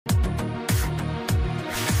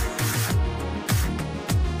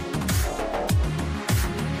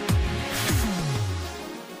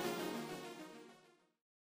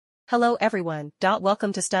Hello everyone.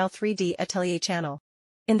 Welcome to Style3D Atelier channel.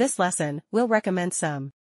 In this lesson, we'll recommend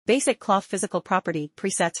some basic cloth physical property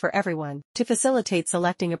presets for everyone to facilitate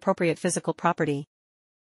selecting appropriate physical property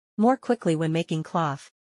more quickly when making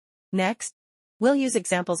cloth. Next, we'll use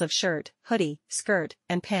examples of shirt, hoodie, skirt,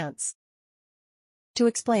 and pants to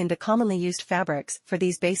explain the commonly used fabrics for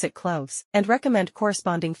these basic clothes and recommend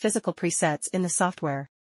corresponding physical presets in the software.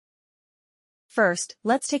 First,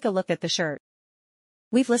 let's take a look at the shirt.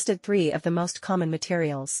 We've listed 3 of the most common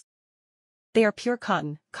materials. They are pure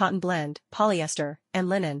cotton, cotton blend, polyester, and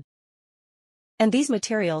linen. And these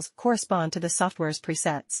materials correspond to the software's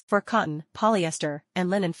presets for cotton, polyester, and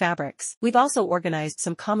linen fabrics. We've also organized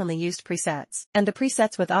some commonly used presets and the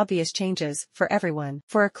presets with obvious changes for everyone.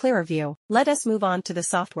 For a clearer view, let us move on to the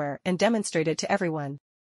software and demonstrate it to everyone.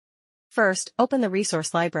 First, open the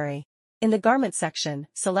resource library. In the garment section,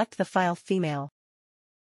 select the file female.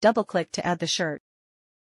 Double-click to add the shirt.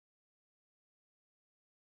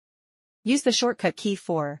 Use the shortcut key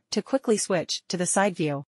 4 to quickly switch to the side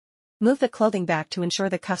view. Move the clothing back to ensure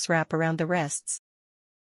the cuffs wrap around the wrists.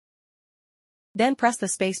 Then press the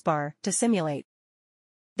spacebar to simulate.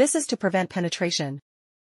 This is to prevent penetration.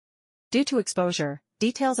 Due to exposure,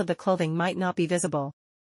 details of the clothing might not be visible.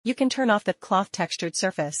 You can turn off the cloth textured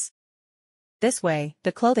surface. This way,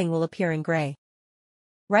 the clothing will appear in gray.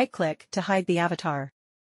 Right-click to hide the avatar.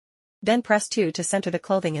 Then press 2 to center the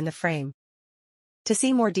clothing in the frame. To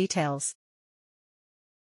see more details,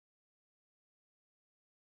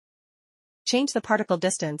 change the particle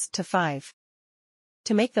distance to 5.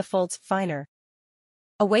 To make the folds finer.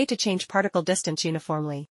 A way to change particle distance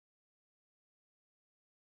uniformly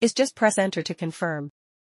is just press Enter to confirm.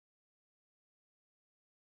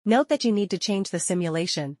 Note that you need to change the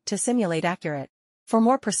simulation to simulate accurate for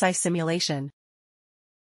more precise simulation.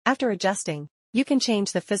 After adjusting, you can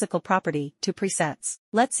change the physical property to presets.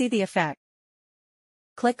 Let's see the effect.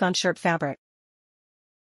 Click on shirt fabric.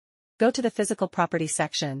 Go to the physical properties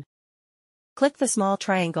section. Click the small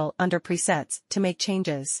triangle under presets to make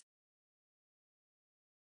changes.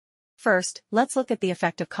 First, let's look at the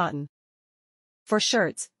effect of cotton. For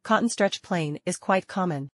shirts, cotton stretch plain is quite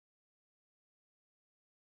common.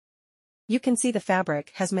 You can see the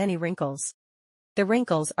fabric has many wrinkles. The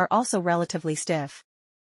wrinkles are also relatively stiff.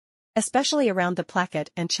 Especially around the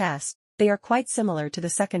placket and chest, they are quite similar to the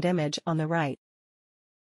second image on the right.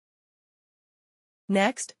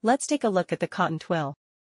 Next, let's take a look at the cotton twill.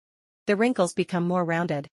 The wrinkles become more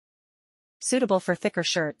rounded, suitable for thicker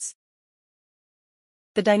shirts.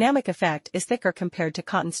 The dynamic effect is thicker compared to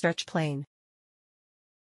cotton stretch plain.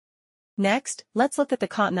 Next, let's look at the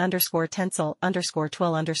cotton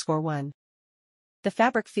 _tencel_twill_1. The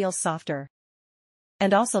fabric feels softer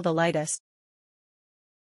and also the lightest.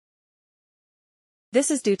 This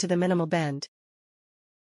is due to the minimal bend.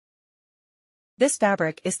 This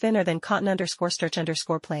fabric is thinner than cotton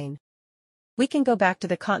 _stretch_plain. We can go back to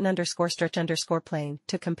the cotton _stretch_plain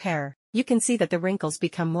to compare. You can see that the wrinkles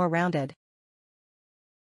become more rounded.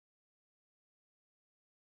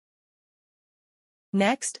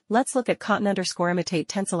 Next, let's look at cotton _imitate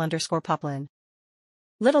tencel_poplin.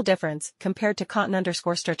 Little difference compared to cotton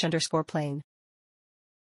 _stretch_plain.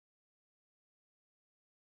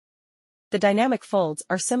 The dynamic folds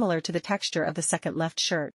are similar to the texture of the second left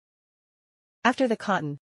shirt. After the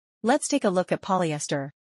cotton, let's take a look at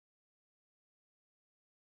polyester.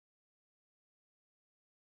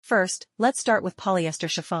 First, let's start with polyester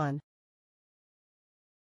chiffon.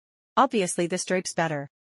 Obviously this drapes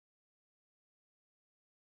better.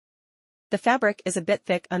 The fabric is a bit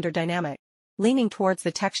thick under dynamic, leaning towards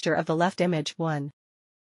the texture of the left image 1.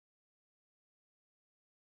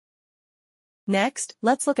 Next,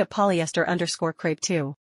 let's look at polyester _crepe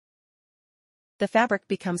 2. The fabric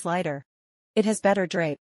becomes lighter. It has better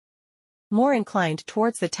drape. More inclined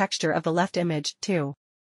towards the texture of the left image 2.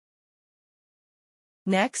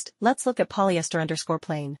 Next, let's look at polyester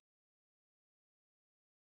 _plain.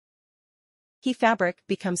 He fabric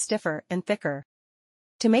becomes stiffer and thicker.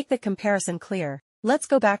 To make the comparison clear, let's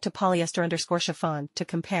go back to polyester _chiffon to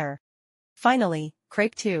compare. Finally,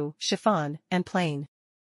 crepe 2, chiffon, and plain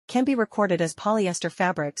can be recorded as polyester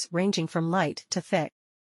fabrics ranging from light to thick.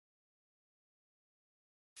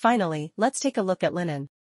 Finally, let's take a look at linen.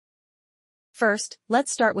 First,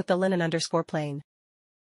 let's start with the linen _plain.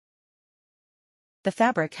 The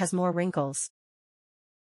fabric has more wrinkles.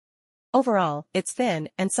 Overall, it's thin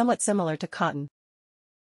and somewhat similar to cotton.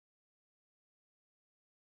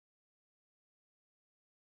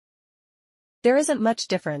 There isn't much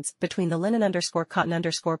difference between the linen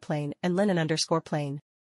 _cotton_plain and linen _plain.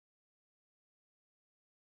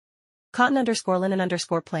 Cotton underscore linen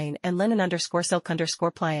underscore plain and linen underscore silk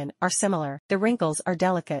underscore pliant are similar. The wrinkles are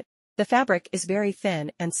delicate. The fabric is very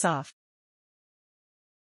thin and soft.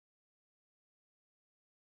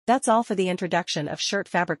 That's all for the introduction of shirt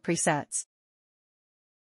fabric presets.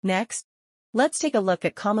 Next, let's take a look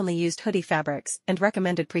at commonly used hoodie fabrics and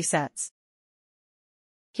recommended presets.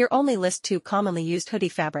 Here only list 2 commonly used hoodie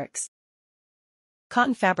fabrics.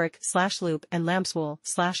 Cotton fabric / loop and lambswool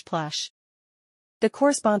 / plush. The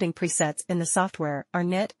corresponding presets in the software are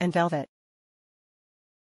knit and velvet.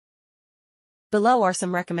 Below are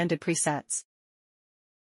some recommended presets.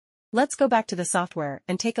 Let's go back to the software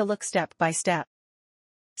and take a look step by step.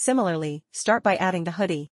 Similarly, start by adding the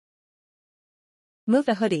hoodie. Move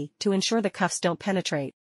the hoodie to ensure the cuffs don't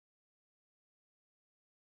penetrate.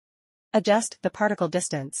 Adjust the particle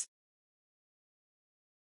distance.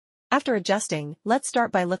 After adjusting, let's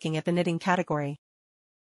start by looking at the knitting category.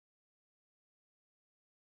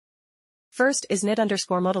 First is knit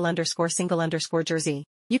underscore modal underscore single underscore jersey.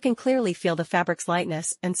 You can clearly feel the fabric's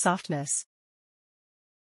lightness and softness.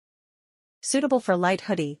 Suitable for light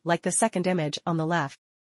hoodie like the second image on the left.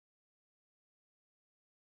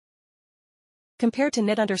 Compared to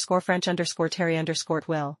knit underscore French underscore terry underscore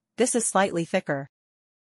twill, this is slightly thicker.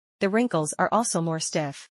 The wrinkles are also more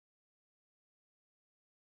stiff.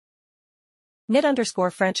 Knit underscore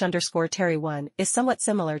French underscore terry 1 is somewhat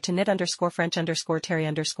similar to knit underscore French underscore terry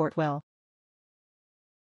underscore twill.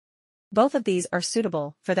 Both of these are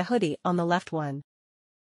suitable for the hoodie on the left one.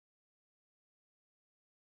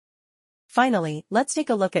 Finally, let's take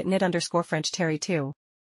a look at knit underscore French terry 2.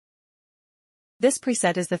 This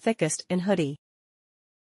preset is the thickest in hoodie.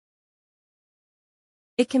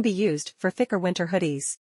 It can be used for thicker winter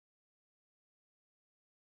hoodies.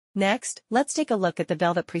 Next, let's take a look at the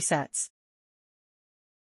velvet presets.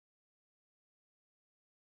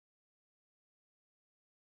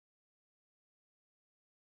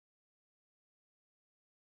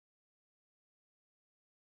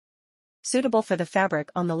 Suitable for the fabric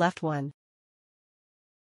on the left one.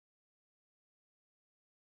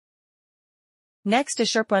 Next is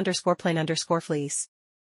Sherpa underscore plain underscore fleece.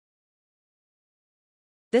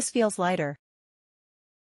 This feels lighter.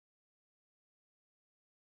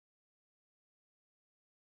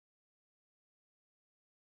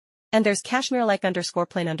 And there's cashmere-like underscore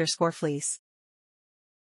plain underscore fleece.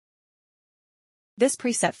 This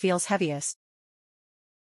preset feels heaviest.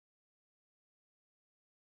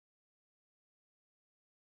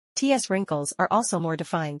 TS wrinkles are also more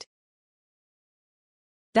defined.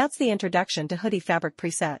 That's the introduction to hoodie fabric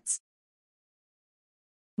presets.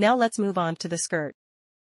 Now let's move on to the skirt.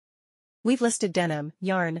 We've listed denim,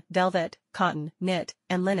 yarn, velvet, cotton, knit,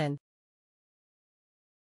 and linen.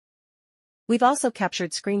 We've also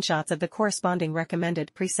captured screenshots of the corresponding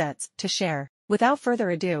recommended presets to share. Without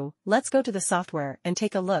further ado, let's go to the software and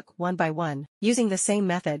take a look one by one. Using the same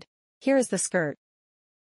method, here is the skirt,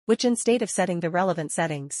 which instead of setting the relevant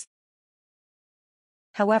settings.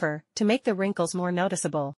 However, to make the wrinkles more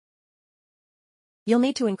noticeable, you'll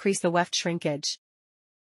need to increase the weft shrinkage.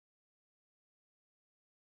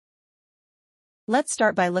 Let's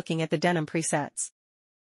start by looking at the denim presets.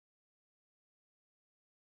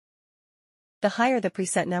 The higher the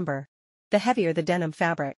preset number, the heavier the denim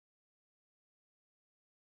fabric.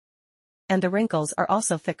 And the wrinkles are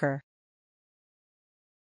also thicker.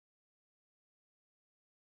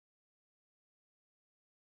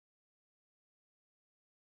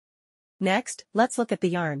 Next, let's look at the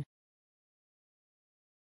yarn.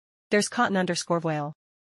 There's cotton underscore voile.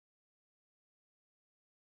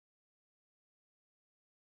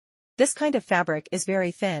 This kind of fabric is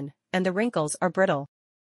very thin, and the wrinkles are brittle.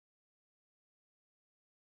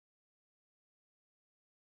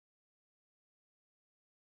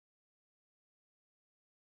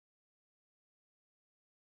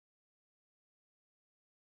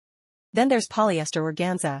 Then there's polyester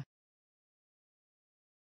organza.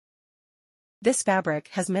 This fabric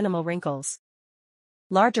has minimal wrinkles,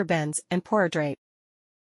 larger bends and poorer drape.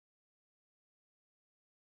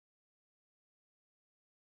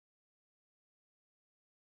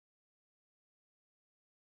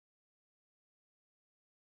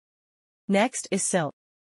 Next is silk.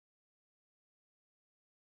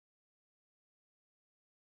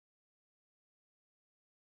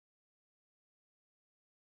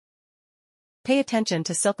 Pay attention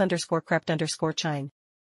to silk underscore crepe underscore chine.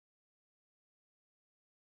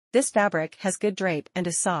 This fabric has good drape and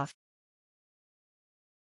is soft.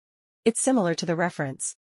 It's similar to the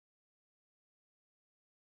reference.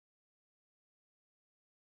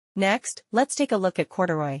 Next, let's take a look at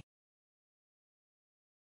corduroy.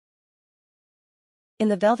 In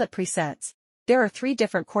the velvet presets, There are 3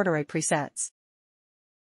 different corduroy presets.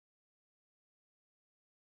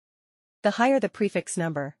 The higher the prefix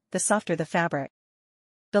number, the softer the fabric.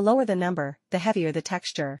 The lower the number, the heavier the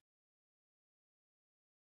texture.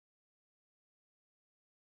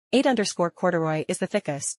 8_corduroy is the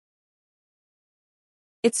thickest.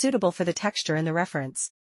 It's suitable for the texture in the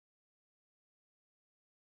reference.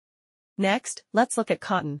 Next, let's look at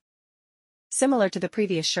cotton. Similar to the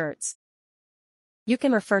previous shirts, you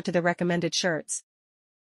can refer to the recommended shirts.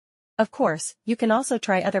 Of course, you can also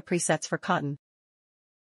try other presets for cotton.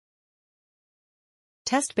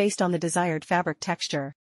 Test based on the desired fabric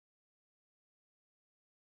texture.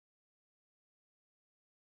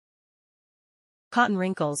 Cotton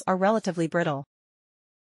wrinkles are relatively brittle.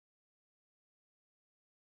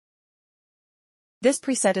 This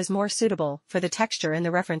preset is more suitable for the texture in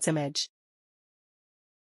the reference image.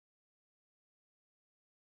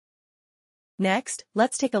 Next,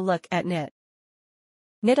 let's take a look at knit.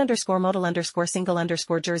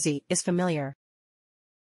 Knit_modal_single_jersey is familiar.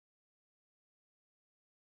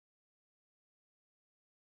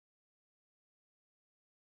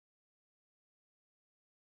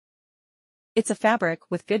 It's a fabric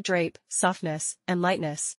with good drape, softness, and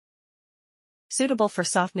lightness. Suitable for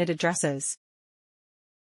soft knitted dresses.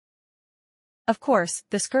 Of course,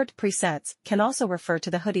 the skirt presets can also refer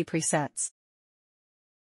to the hoodie presets.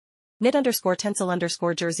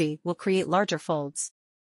 Knit_tencel_jersey will create larger folds,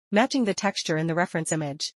 matching the texture in the reference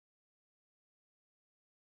image.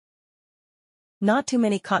 Not too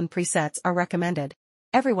many cotton presets are recommended.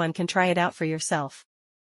 Everyone can try it out for yourself.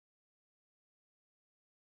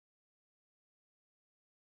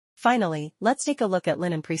 Finally, let's take a look at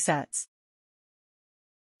linen presets.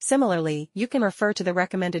 Similarly, you can refer to the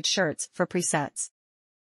recommended shirts for presets.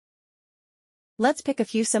 Let's pick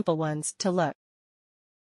a few simple ones to look.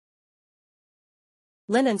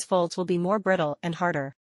 Linen's folds will be more brittle and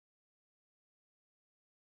harder.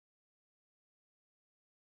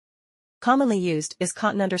 Commonly used is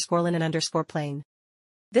cotton_linen_plain.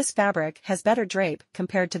 This fabric has better drape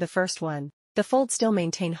compared to the first one. The folds still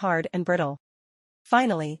maintain hard and brittle.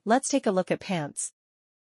 Finally, let's take a look at pants.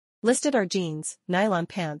 Listed are jeans, nylon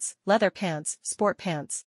pants, leather pants, sport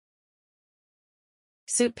pants,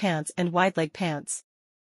 suit pants and wide leg pants,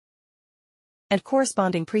 and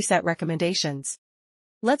corresponding preset recommendations.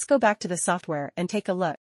 Let's go back to the software and take a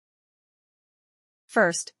look.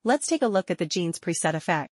 First, let's take a look at the jeans preset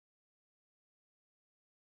effect.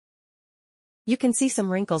 You can see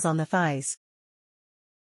some wrinkles on the thighs.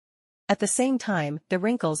 At the same time, the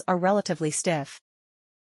wrinkles are relatively stiff.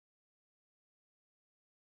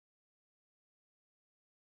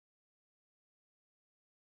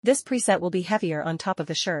 This preset will be heavier on top of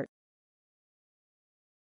the shirt.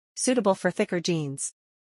 Suitable for thicker jeans.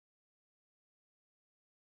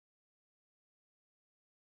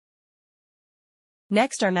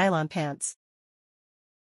 Next are nylon pants.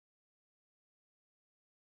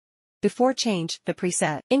 Before change the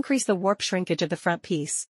preset, increase the warp shrinkage of the front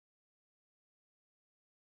piece.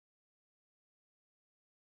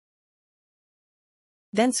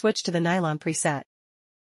 Then switch to the nylon preset.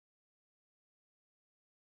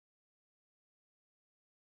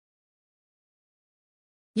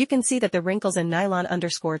 You can see that the wrinkles in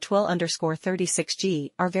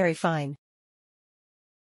nylon_twill_36G are very fine.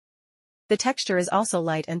 The texture is also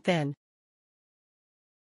light and thin.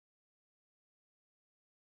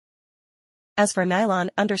 As for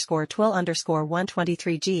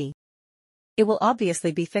nylon_twill_123G, it will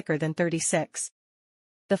obviously be thicker than 36.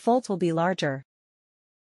 The folds will be larger,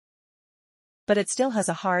 but it still has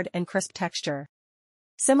a hard and crisp texture,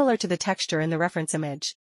 similar to the texture in the reference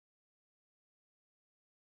image.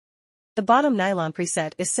 The bottom nylon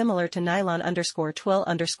preset is similar to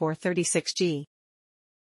nylon_twill_36G.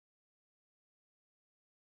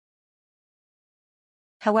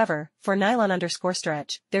 However, for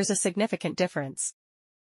nylon_stretch, there's a significant difference.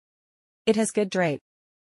 It has good drape.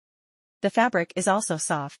 The fabric is also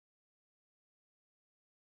soft.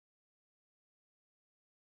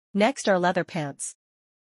 Next are leather pants.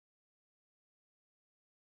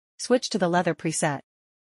 Switch to the leather preset.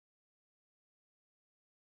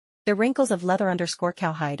 The wrinkles of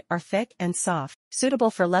leather_cowhide are thick and soft,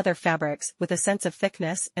 suitable for leather fabrics with a sense of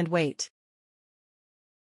thickness and weight.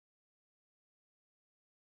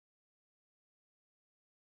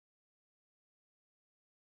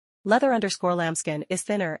 Leather_lambskin is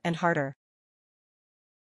thinner and harder.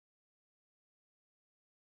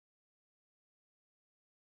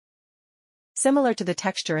 Similar to the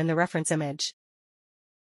texture in the reference image.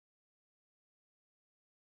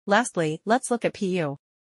 Lastly, let's look at PU.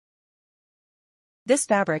 This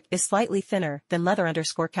fabric is slightly thinner than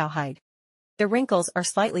leather_cowhide. The wrinkles are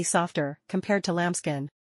slightly softer compared to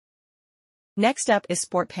lambskin. Next up is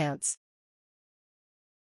sport pants.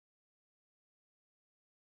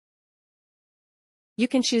 You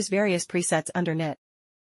can choose various presets under knit.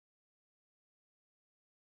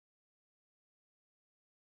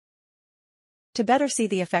 To better see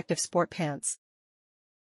the effect of sport pants,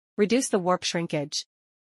 reduce the warp shrinkage.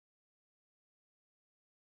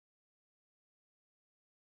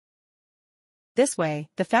 This way,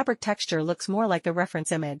 the fabric texture looks more like the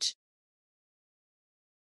reference image.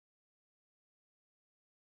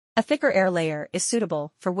 A thicker air layer is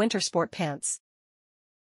suitable for winter sport pants.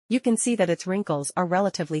 You can see that its wrinkles are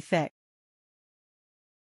relatively thick.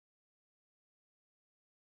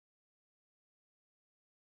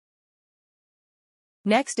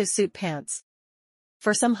 Next is suit pants.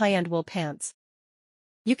 For some high-end wool pants,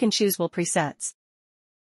 you can choose wool presets.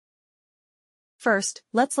 First,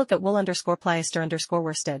 let's look at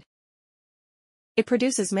wool_polyester_worsted. It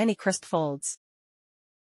produces many crisp folds.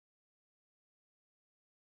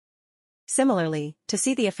 Similarly, to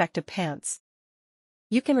see the effect of pants,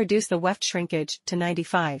 you can reduce the weft shrinkage to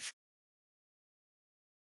 95.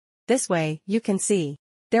 This way, you can see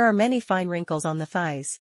there are many fine wrinkles on the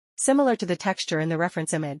thighs, similar to the texture in the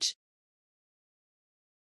reference image.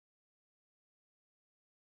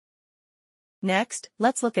 Next,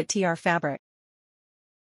 let's look at TR fabric.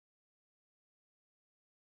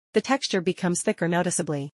 The texture becomes thicker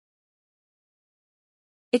noticeably.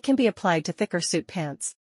 It can be applied to thicker suit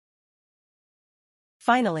pants.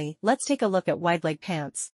 Finally, let's take a look at wide leg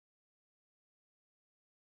pants.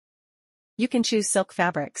 You can choose silk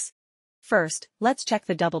fabrics. First, let's check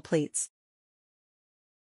the double pleats.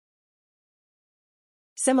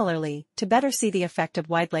 Similarly, to better see the effect of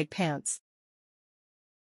wide leg pants,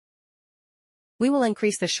 we will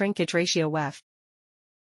increase the shrinkage ratio weft.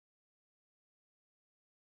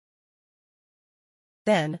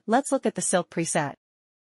 Then, let's look at the silk preset.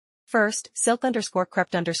 First,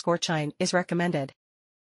 silk_crept_chine is recommended.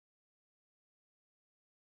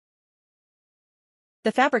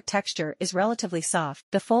 The fabric texture is relatively soft,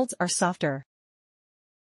 the folds are softer.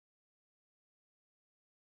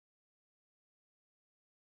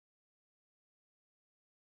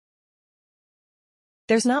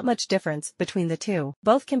 There's not much difference between the two,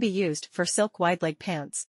 both can be used for silk wide leg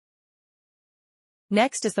pants.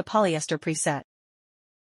 Next is the polyester preset.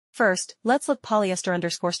 First, let's look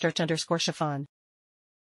polyester_stretch_chiffon.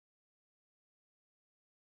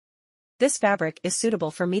 This fabric is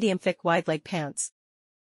suitable for medium thick wide leg pants.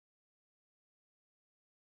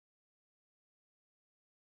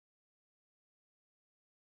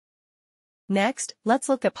 Next, let's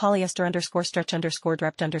look at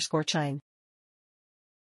polyester_stretch_drept_chine.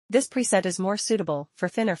 This preset is more suitable for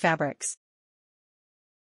thinner fabrics.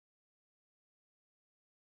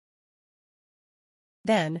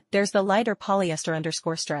 Then, there's the lighter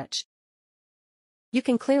polyester_stretch. You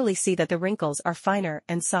can clearly see that the wrinkles are finer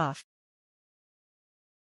and soft.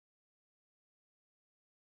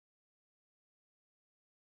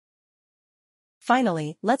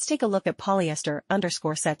 Finally, let's take a look at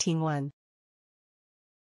polyester_sateen1.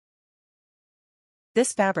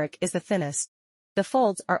 This fabric is the thinnest. The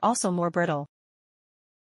folds are also more brittle.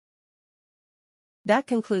 That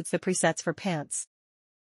concludes the presets for pants.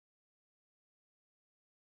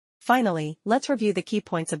 Finally, let's review the key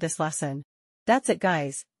points of this lesson. That's it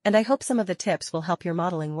guys, and I hope some of the tips will help your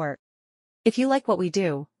modeling work. If you like what we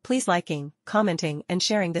do, please liking, commenting and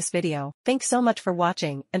sharing this video. Thanks so much for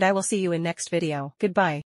watching and I will see you in next video.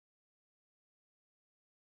 Goodbye.